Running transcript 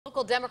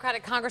Local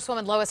Democratic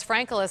Congresswoman Lois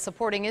Frankel is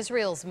supporting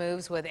Israel's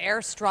moves with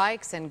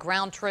airstrikes and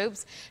ground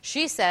troops.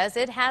 She says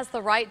it has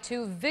the right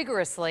to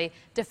vigorously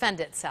defend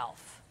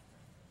itself.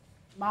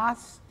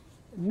 Hamas'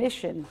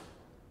 mission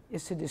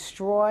is to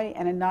destroy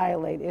and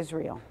annihilate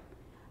Israel.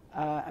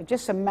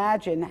 Just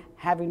imagine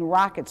having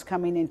rockets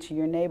coming into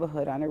your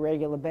neighborhood on a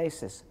regular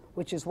basis,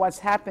 which is what's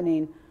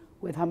happening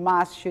with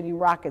Hamas shooting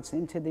rockets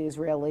into the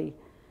Israeli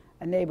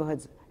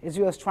neighborhoods.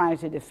 Israel's trying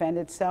to defend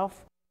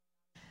itself.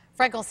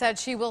 Frankel said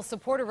she will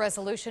support a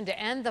resolution to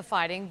end the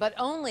fighting, but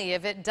only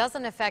if it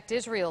doesn't affect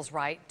Israel's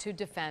right to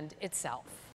defend itself.